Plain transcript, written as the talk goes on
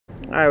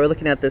Alright, we're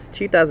looking at this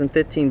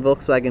 2015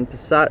 Volkswagen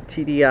Passat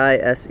TDI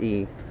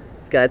SE.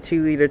 It's got a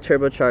 2-liter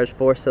turbocharged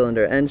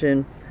 4-cylinder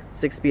engine,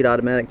 6-speed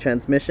automatic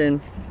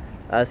transmission.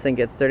 This thing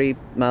gets 30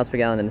 miles per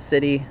gallon in the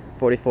city,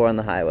 44 on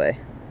the highway.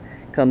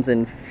 Comes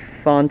in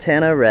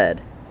Fontana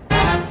red.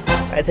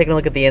 Alright, taking a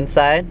look at the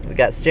inside. We've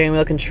got steering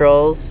wheel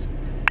controls,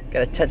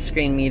 got a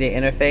touchscreen media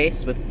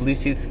interface with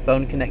Bluetooth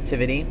phone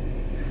connectivity,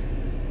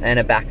 and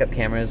a backup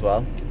camera as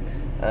well.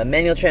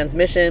 Manual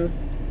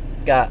transmission.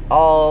 Got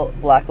all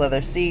black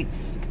leather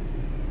seats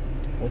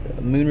with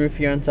a moonroof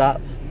here on top.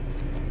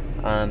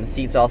 The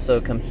seats also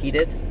come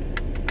heated.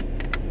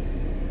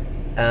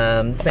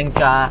 This thing's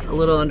got a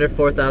little under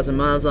 4,000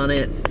 miles on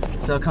it,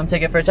 so come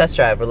take it for a test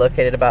drive. We're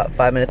located about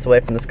 5 minutes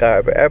away from the Sky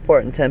Harbor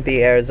Airport in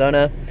Tempe,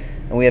 Arizona,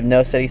 and we have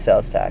no city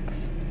sales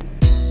tax.